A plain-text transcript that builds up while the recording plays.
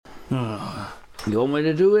You want me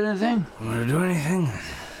to do anything? Want to do anything?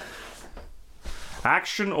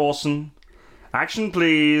 Action, Orson. Action,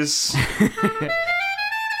 please.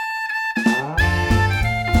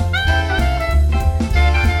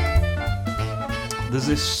 There's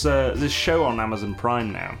this show on Amazon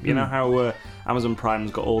Prime now. You know how Amazon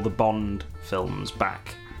Prime's got all the Bond films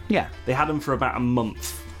back? Yeah. They had them for about a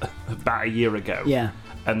month, about a year ago. Yeah.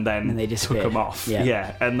 And then they took disappeared. them off.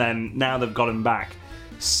 Yeah. And then now they've got them back.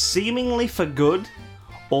 Seemingly for good,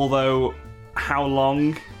 although how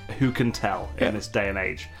long, who can tell in this day and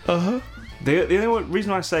age. Uh-huh. The only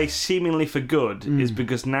reason I say seemingly for good is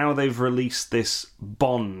because now they've released this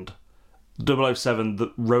Bond 007,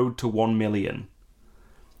 The Road to 1 Million.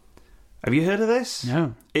 Have you heard of this?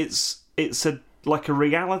 No. It's like a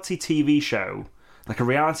reality TV show, like a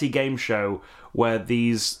reality game show where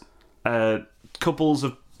these couples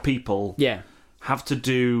of people have to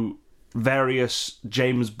do various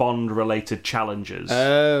James Bond related challenges.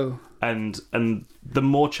 Oh. And the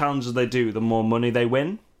more challenges they do, the more money they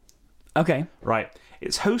win. Okay. Right.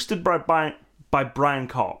 It's hosted by Brian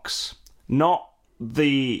Cox, not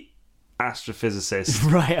the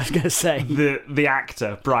astrophysicist. Right, I was going to say. The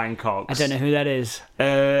actor, Brian Cox. I don't know who that is.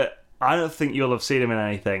 I don't think you'll have seen him in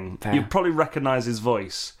anything. Fair. You'll probably recognise his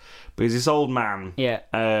voice. But he's this old man. Yeah.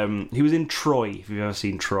 He was in Troy, if you've ever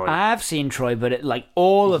seen Troy. I have seen Troy, but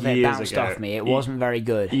all of it Years bounced ago. off me. It wasn't very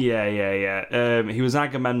good. Yeah. He was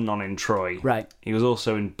Agamemnon in Troy. Right. He was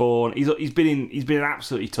also in Bourne. He's been in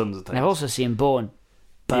absolutely tons of things. And I've also seen Bourne,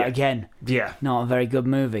 but again, not a very good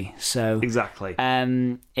movie. So exactly.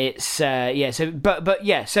 It's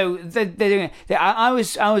So they're doing it. I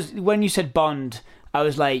was when you said Bond, I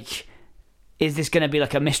was like, is this going to be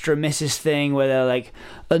like a Mr. and Mrs. thing where they're like,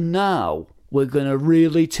 and now we're going to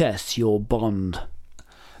really test your Bond?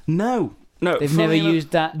 No. They've never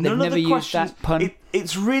used that. They've never used that pun.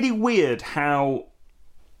 It's really weird how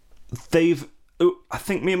they've. I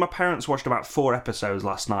think me and my parents watched about 4 episodes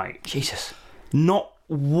last night. Jesus. Not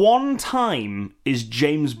one time is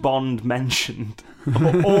James Bond mentioned,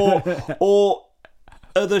 or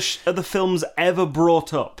other films ever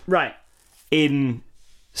brought up. Right. In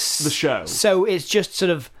the show. So it's just sort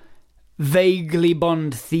of vaguely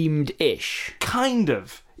Bond-themed-ish. Kind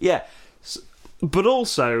of, yeah. But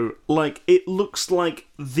also, like, it looks like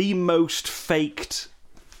the most faked,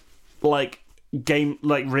 like, game,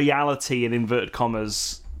 like, reality, in inverted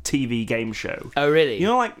commas, TV game show. Oh, really? You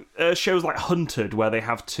know, like, shows like Hunted, where they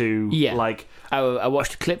have to, like... I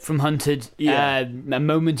watched a clip from Hunted a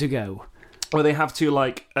moment ago. Where they have to,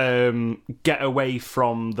 like, get away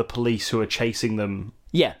from the police who are chasing them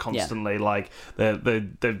constantly. Like, they've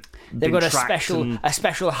got a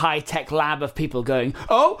special high-tech lab of people going,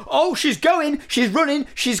 oh, she's going, she's running,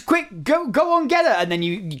 she's quick, go on, get her. And then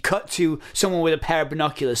you cut to someone with a pair of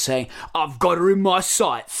binoculars saying, I've got her in my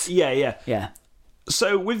sights. Yeah.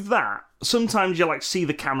 So with that, sometimes you like see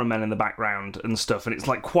the cameramen in the background and stuff, and it's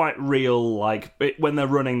like quite real. Like when they're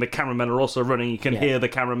running, the cameramen are also running. You can hear the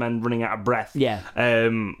cameramen running out of breath. Yeah.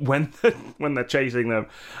 When they're chasing them,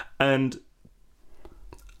 and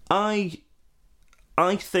I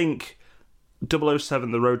think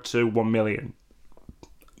 007: The Road to 1 Million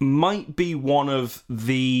might be one of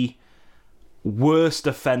the worst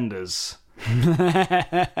offenders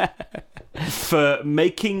for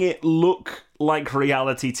making it look like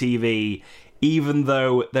reality TV, even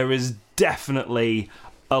though there is definitely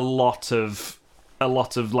a lot of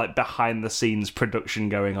like behind the scenes production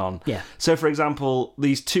going on. Yeah. So for example,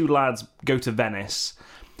 these 2 lads go to Venice.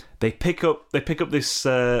 They pick up this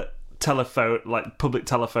telephone, like public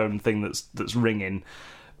telephone thing that's ringing.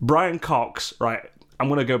 Brian Cox, right? I'm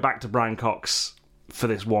going to go back to Brian Cox for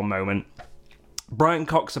this one moment. Brian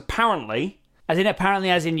Cox apparently... As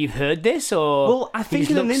in you've heard this, or... Well, I think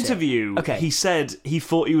in an interview, he said he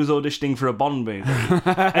thought he was auditioning for a Bond movie.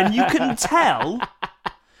 And you can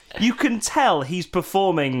tell he's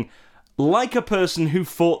performing like a person who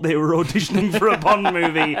thought they were auditioning for a Bond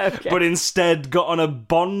movie, but instead got on a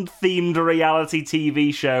Bond-themed reality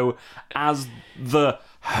TV show as the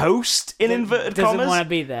host, in inverted commas. Doesn't want to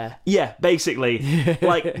be there. Yeah, basically.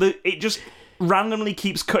 It just... randomly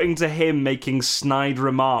keeps cutting to him making snide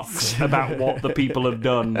remarks about what the people have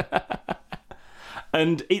done.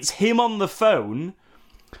 And it's him on the phone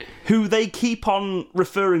who they keep on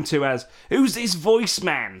referring to as, who's this voice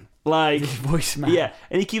man? Like, voice man. Yeah,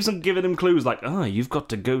 and he keeps on giving him clues like, you've got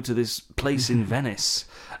to go to this place in Venice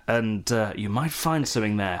and you might find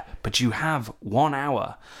something there, but you have 1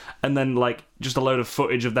 hour. And then, like, just a load of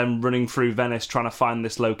footage of them running through Venice trying to find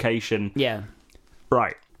this location. Yeah.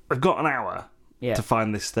 Right. I've got an hour. Yeah. to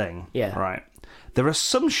find this thing. Yeah. Right. There are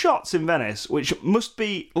some shots in Venice which must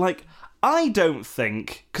be like, I don't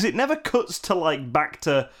think, because it never cuts to like back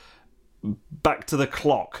to the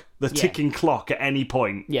clock, the ticking clock at any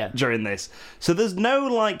point during this. So there's no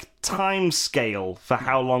like time scale for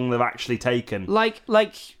how long they've actually taken. Like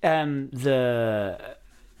the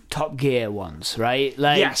Top Gear ones, right?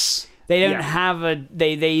 Like, Yes. They don't have a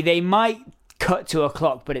they might cut to a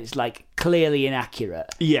clock, but it's like clearly inaccurate.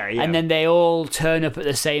 Yeah, yeah. And then they all turn up at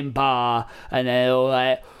the same bar, and they're all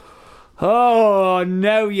like, "Oh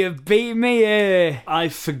no, you've beat me here."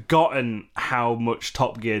 I've forgotten how much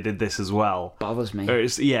Top Gear did this as well. Bothers me.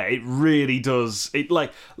 It really does. It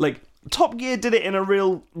like Top Gear did it in a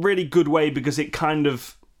really good way because it kind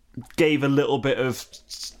of gave a little bit of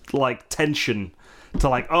like tension to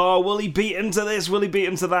like, oh, will he beat him to this? Will he beat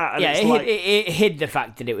him to that? And it hid the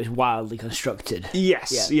fact that it was wildly constructed.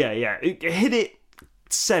 Yes, yeah. It hid it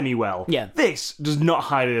semi-well. Yeah. This does not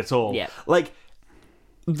hide it at all. Yeah. Like,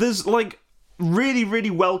 there's like really,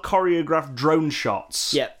 really well choreographed drone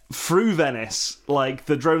shots through Venice. Like,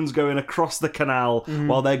 the drones going across the canal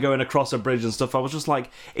while they're going across a bridge and stuff. I was just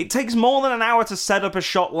like, it takes more than an hour to set up a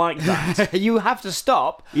shot like that. You have to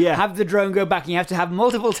stop, have the drone go back, and you have to have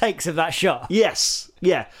multiple takes of that shot. Yes,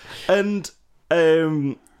 yeah. And,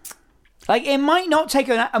 like, it might not take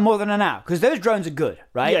more than an hour, because those drones are good,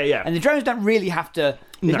 right? Yeah. And the drones don't really have to...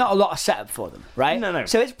 There's not a lot of setup for them, right? No.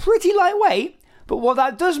 So it's pretty lightweight, but what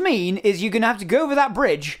that does mean is you're going to have to go over that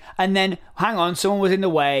bridge, and then, hang on, someone was in the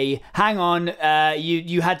way, hang on,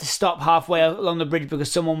 you had to stop halfway along the bridge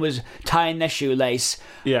because someone was tying their shoelace.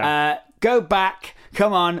 Yeah. Go back...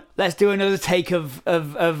 Come on, let's do another take of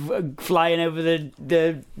flying over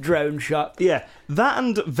the drone shot. Yeah, that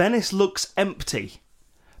and Venice looks empty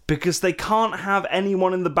because they can't have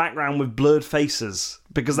anyone in the background with blurred faces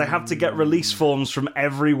because they have to get release forms from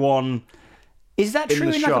everyone. Is that true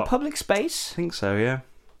in like shot. a public space? I think so, yeah.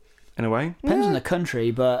 In a way. Depends on the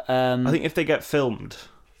country, but... I think if they get filmed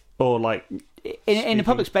or like... In a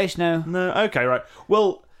public space, no. No, okay, right.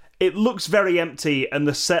 Well... It looks very empty, and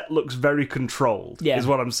the set looks very controlled. Is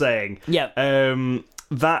what I'm saying. Yeah.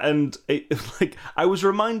 That and like I was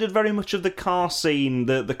reminded very much of the car scene,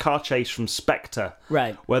 the car chase from Spectre,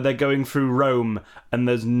 right? Where they're going through Rome, and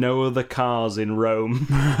there's no other cars in Rome,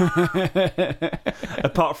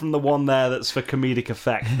 apart from the one there that's for comedic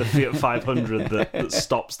effect, the Fiat 500 that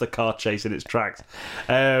stops the car chase in its tracks.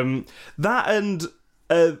 That and.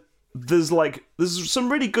 There's some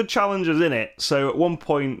really good challenges in it. So at one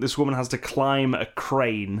point, this woman has to climb a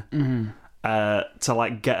crane to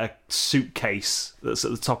like get a suitcase that's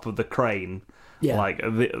at the top of the crane, right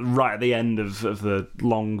at the end of the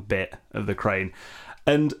long bit of the crane.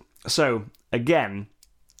 And so again,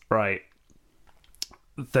 right,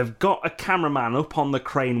 they've got a cameraman up on the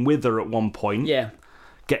crane with her at one point,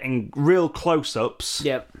 getting real close-ups,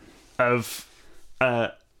 of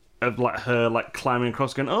like her like climbing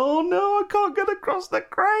across going, oh no, I can't get across the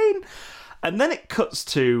crane. And then it cuts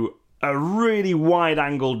to a really wide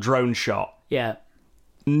angle drone shot. Yeah.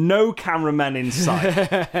 No cameramen in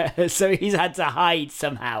sight. So he's had to hide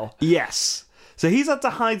somehow. Yes. So he's had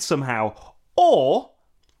to hide somehow. Or,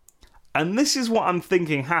 and this is what I'm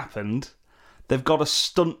thinking happened, they've got a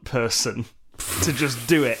stunt person to just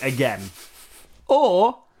do it again.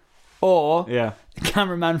 Or yeah, the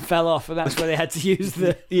cameraman fell off, and that's where they had to use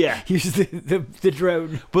the the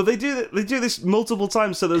drone. But they do this multiple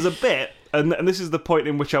times. So there's a bit, and this is the point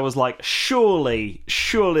in which I was like, surely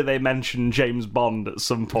they mention James Bond at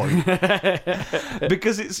some point,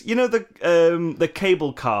 because it's the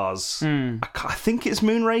cable cars. I think it's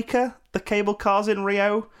Moonraker, the cable cars in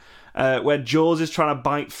Rio. Where Jaws is trying to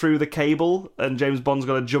bite through the cable and James Bond's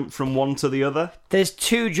got to jump from one to the other. There's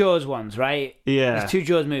two Jaws ones, right? Yeah. There's two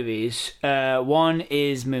Jaws movies. One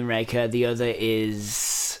is Moonraker, the other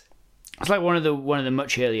is... It's like one of the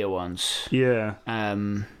much earlier ones. Yeah.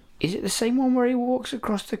 Is it the same one where he walks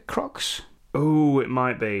across the Crocs? Oh, it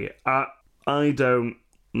might be. I don't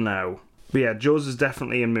know. But yeah, Jaws is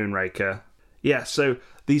definitely in Moonraker. Yeah, so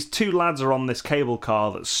these two lads are on this cable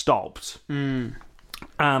car that's stopped.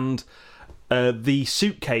 And the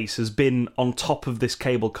suitcase has been on top of this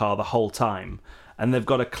cable car the whole time, and they've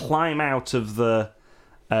got to climb out of the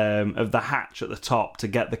hatch at the top to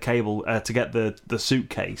get the cable to get the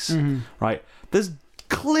suitcase. Right? There's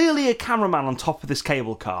clearly a cameraman on top of this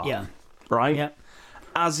cable car. Yeah. Right? Yeah.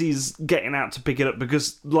 As he's getting out to pick it up,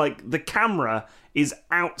 because like the camera is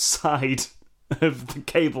outside of the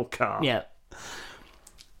cable car. Yeah.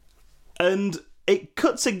 And it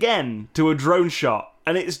cuts again to a drone shot,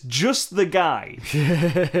 and it's just the guy.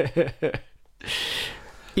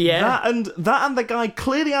 Yeah. That and the guy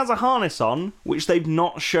clearly has a harness on, which they've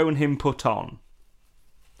not shown him put on.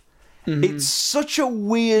 It's such a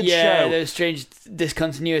weird Yeah, show. those strange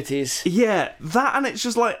discontinuities. Yeah, that, and it's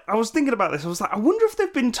just like, I was thinking about this, I was like, I wonder if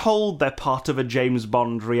they've been told they're part of a James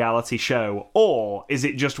Bond reality show, or is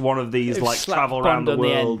it just one of these, They've like, slapped travel around Bond the on the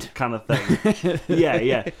world end. kind of thing.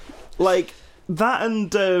 Yeah. Like, that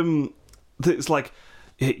and, it's like,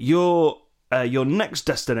 your next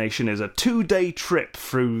destination is a 2-day trip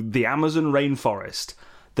through the Amazon rainforest.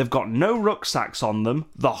 They've got no rucksacks on them.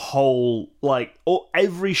 The whole, like,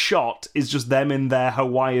 every shot is just them in their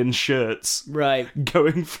Hawaiian shirts Right.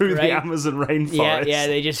 going through the Right. Amazon rainforest. Yeah,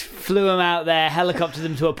 they just flew them out there, helicoptered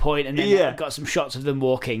them to a point, and then Yeah. got some shots of them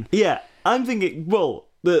walking. Yeah, I'm thinking, well,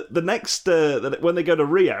 the next, when they go to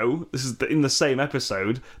Rio, this is in the same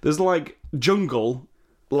episode, there's, like, jungle,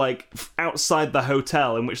 like, outside the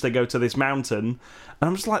hotel in which they go to this mountain, and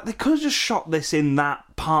I'm just like, they could have just shot this in that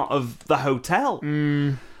part of the hotel.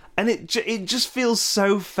 And it just feels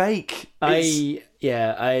so fake. I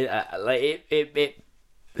like it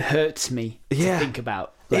hurts me to Yeah. think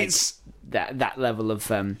about. Like, It's that level of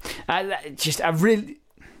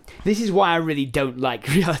this is why I really don't like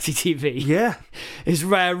reality TV. yeah, Is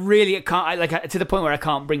where I really can't to the point where I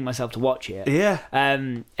can't bring myself to watch it. yeah.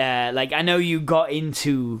 Like I know you got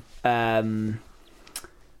into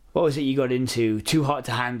what was it you got into? Too Hot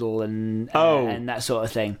to Handle and that sort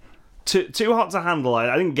of thing. Too Hot to Handle.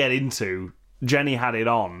 I didn't get into. Jenny had it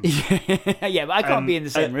on. Yeah, but I can't be in the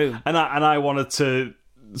same room. And I wanted to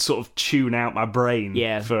sort of tune out my brain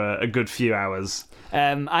for a good few hours.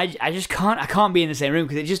 I just can't. I can't be in the same room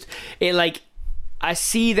because I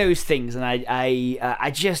see those things and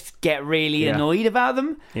I just get really annoyed about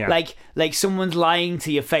them. Yeah. Like someone's lying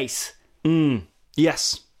to your face.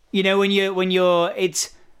 Yes. You know when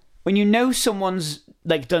you know someone's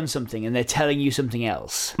like done something and they're telling you something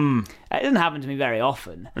else. It doesn't happen to me very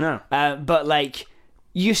often. No. But like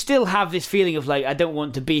you still have this feeling of like I don't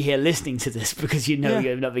want to be here listening to this because you know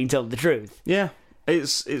you're not being told the truth. Yeah.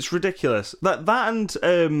 It's ridiculous. That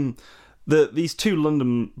and these two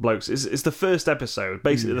London blokes is the first episode.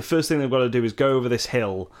 Basically, the first thing they've got to do is go over this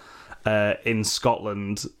hill in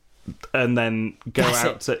Scotland, and then go That's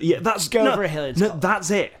out to that's go over a hill in Scotland.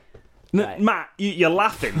 That's it. No, Right. Matt, you're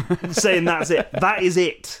laughing, saying that's it. That is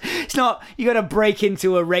it. It's not you got to break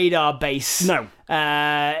into a radar base. No.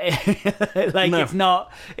 Like No.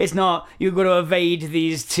 it's not you've got to evade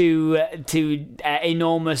these two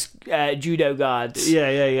enormous judo guards.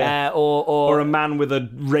 Yeah. Or Or a man with a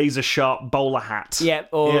razor sharp bowler hat. yeah,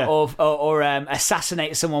 or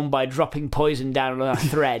assassinate someone by dropping poison down on a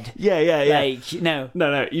thread. Yeah. Like no,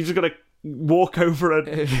 You just got to walk over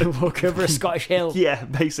a walk over a Scottish hill. yeah,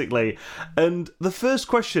 basically. And the first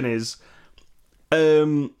question is,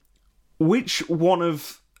 which one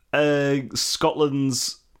of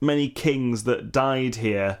Scotland's many kings that died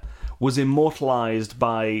here was immortalised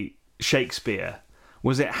by Shakespeare?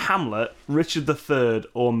 Was it Hamlet, Richard III,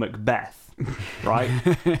 or Macbeth? Right?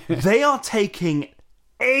 They are taking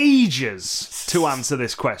ages to answer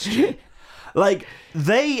this question. Like,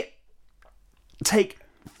 they take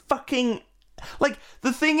fucking... Like,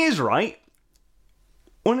 the thing is, right?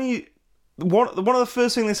 One of the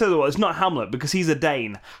first things they said was, it's not Hamlet because he's a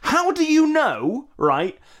Dane. How do you know,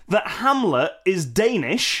 right, that Hamlet is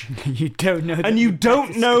Danish You don't know, and you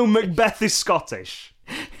don't know Macbeth is Scottish?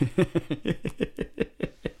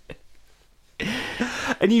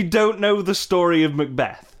 And you don't know the story of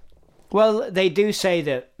Macbeth? Well, they do say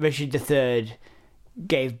that Richard III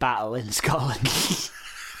gave battle in Scotland.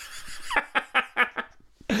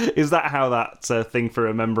 Is that how that thing for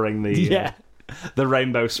remembering the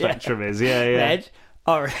rainbow spectrum is? Yeah. Red,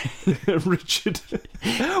 orange, Richard.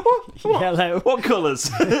 What? yellow. What colours?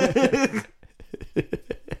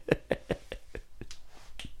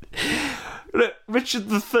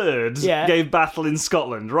 Richard III gave battle in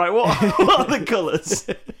Scotland, right? What are the colours?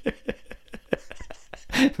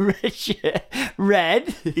 Richard,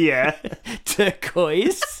 red, Yeah.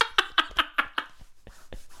 turquoise,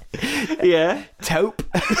 Yeah. taupe,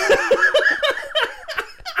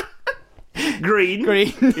 Green.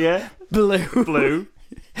 green, Yeah. blue, Blue.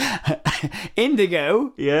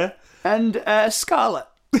 indigo, Yeah. and scarlet.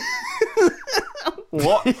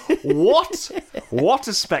 What? What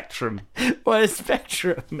a spectrum. What a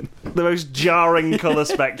spectrum. The most jarring colour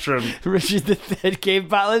spectrum. Richard III gave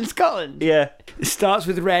battle in Scotland. Yeah. It starts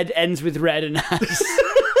with red, ends with red, and has...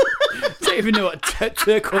 don't even know what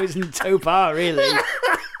turquoise and taupe are, really.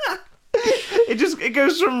 It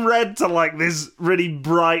goes from red to like this really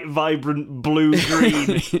bright, vibrant blue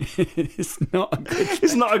green. It's not a good...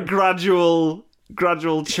 It's not a gradual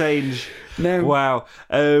gradual change. No. Wow.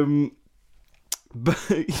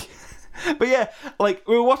 But yeah, like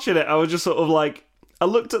we were watching it, I was just sort of like, I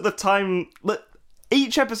looked at the time.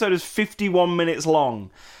 Each episode is 51 minutes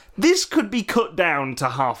long. This could be cut down to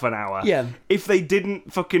half an hour. Yeah. If they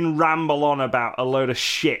didn't fucking ramble on about a load of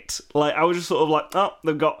shit. Like, I was just sort of like, oh,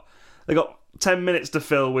 they got 10 minutes to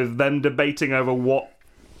fill with them debating over what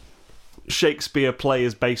Shakespeare play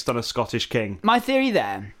is based on a Scottish king. My theory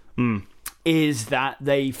there is that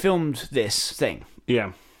they filmed this thing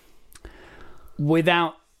Yeah.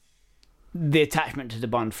 without the attachment to the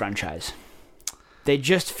Bond franchise. They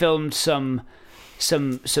just filmed some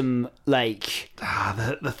like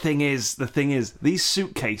The thing is, these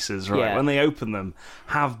suitcases, right, Yeah. when they open them,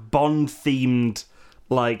 have Bond-themed,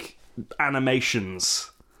 like,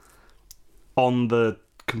 animations on the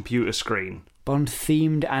computer screen.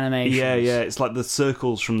 Bond-themed animations. Yeah, it's like the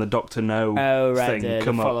circles from the Doctor No Oh, right, thing the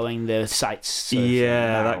come up. following the sights. sort of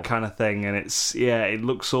Yeah, thing. Wow. that kind of thing, and it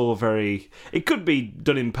looks all very... It could be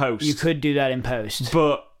done in post. You could do that in post.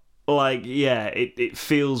 But, like, yeah, it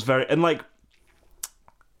feels very... And, like,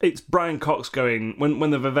 it's Brian Cox going,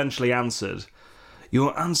 when they've eventually answered,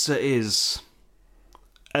 your answer is...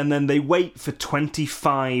 And then they wait for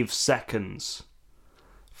 25 seconds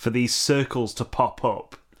for these circles to pop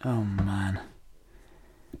up. Oh, man.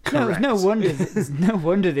 Correct. No wonder this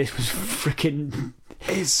was freaking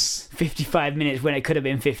It's... 55 minutes when it could have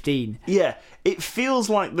been 15. Yeah, it feels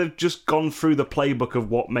like they've just gone through the playbook of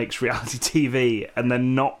what makes reality TV and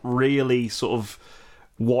then not really sort of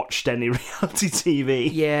watched any reality TV.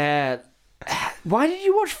 Yeah. Why did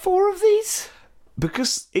you watch 4 of these?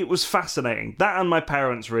 Because it was fascinating. That and my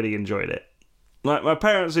parents really enjoyed it. Like, my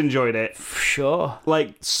parents enjoyed it. Sure.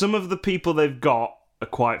 Like, some of the people they've got are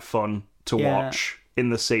quite fun to Yeah. watch in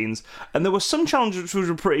the scenes. And there were some challenges which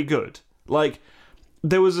were pretty good. Like,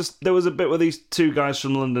 there was a bit where these two guys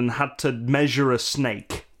from London had to measure a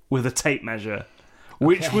snake with a tape measure.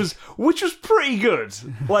 Which was pretty good.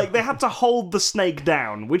 Like, they had to hold the snake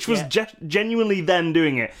down, which was genuinely them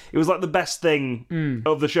doing it. It was like the best thing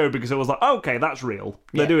of the show because it was like, okay, that's real.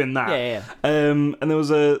 They're doing that. Yeah. And there was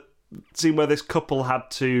a scene where this couple had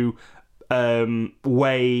to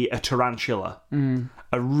weigh a tarantula,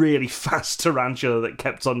 a really fast tarantula that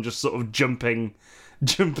kept on just sort of jumping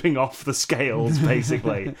off the scales,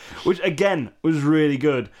 basically, which again was really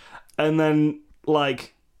good. And then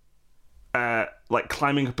like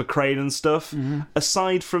climbing up a crane and stuff.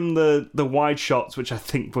 Aside from the wide shots, which I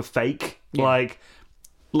think were fake, like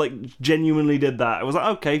genuinely did that. I was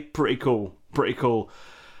like, okay, pretty cool.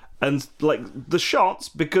 And like the shots,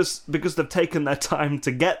 because they've taken their time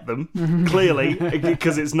to get them, clearly,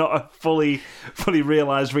 because it's not a fully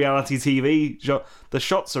realized reality TV shot. The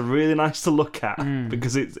shots are really nice to look at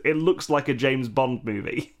because it looks like a James Bond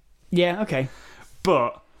movie. Yeah, okay.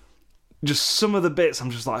 But just some of the bits,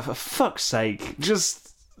 I'm just like, for fuck's sake,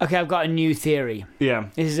 just... Okay, I've got a new theory. Yeah.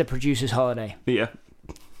 This is a producer's holiday. Yeah.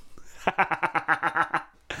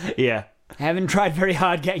 Yeah. I haven't tried very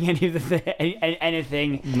hard getting any of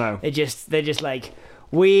anything. No. They're just like,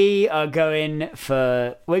 we're going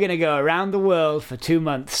to go around the world for 2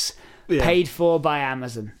 months, paid for by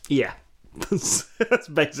Amazon. Yeah. That's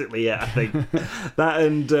basically it, I think. That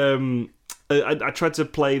and I tried to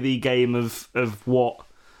play the game of what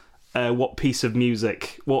piece of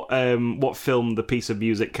music, what film the piece of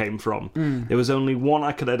music came from. There was only one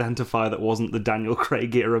I could identify that wasn't the Daniel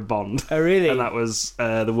Craig era Bond. Oh, really? And that was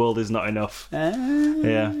 "The World Is Not Enough."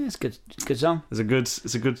 Yeah, it's good. It's a good song. It's a good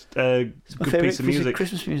Favourite piece of music.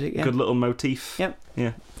 Christmas music. Yeah. Good little motif. Yep.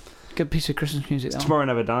 Yeah. Good piece of Christmas music. Tomorrow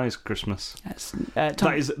Never Dies Christmas. That's,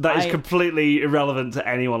 That is completely irrelevant to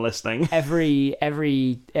anyone listening. Every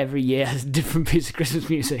year has a different piece of Christmas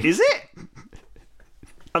music. Is it?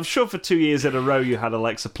 I'm sure for 2 years in a row you had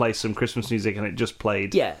Alexa play some Christmas music and it just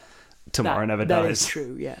played Yeah. Tomorrow Never Dies. That is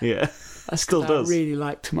true, yeah. Yeah. Still I does. really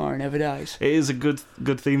like Tomorrow Never Dies. It is a good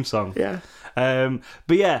theme song. Yeah. But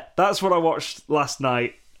yeah, that's what I watched last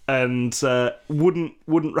night and wouldn't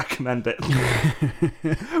recommend it.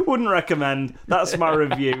 Wouldn't recommend. That's my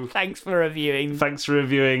review. Thanks for reviewing. Thanks for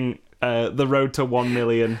reviewing The Road to 1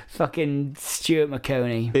 Million. Fucking Stuart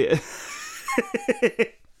McConey.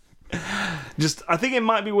 I think it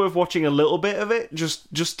might be worth watching a little bit of it,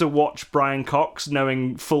 just to watch Brian Cox,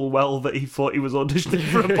 knowing full well that he thought he was auditioning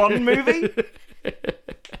for a Bond movie.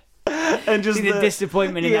 And just See the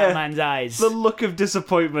disappointment in that man's eyes. The look of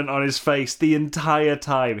disappointment on his face the entire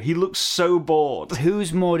time. He looks so bored.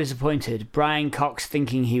 Who's more disappointed? Brian Cox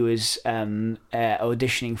thinking he was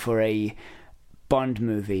auditioning for a Bond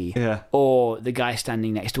movie, Yeah. or the guy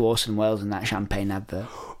standing next to Orson Welles in that champagne advert?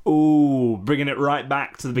 Ooh, bringing it right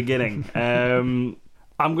back to the beginning. I'm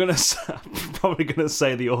probably gonna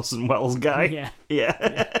say the Orson Welles guy. Yeah.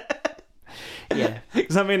 Yeah.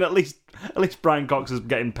 Because I mean, at least Brian Cox is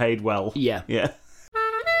getting paid well. Yeah. Yeah.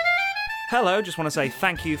 Hello, just want to say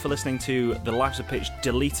thank you for listening to the Life's a Pitch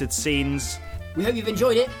deleted scenes. We hope you've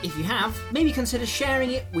enjoyed it. If you have, maybe consider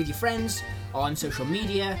sharing it with your friends on social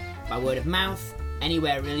media, by word of mouth,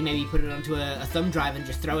 anywhere really. Maybe put it onto a thumb drive and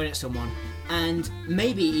just throw it at someone. And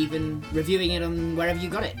maybe even reviewing it on wherever you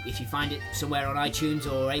got it. If you find it somewhere on iTunes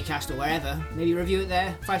or Acast or wherever, maybe review it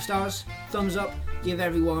there. 5 stars, thumbs up, give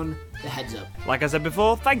everyone the heads up. Like I said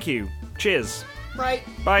before, thank you. Cheers. Right.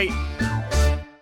 Bye.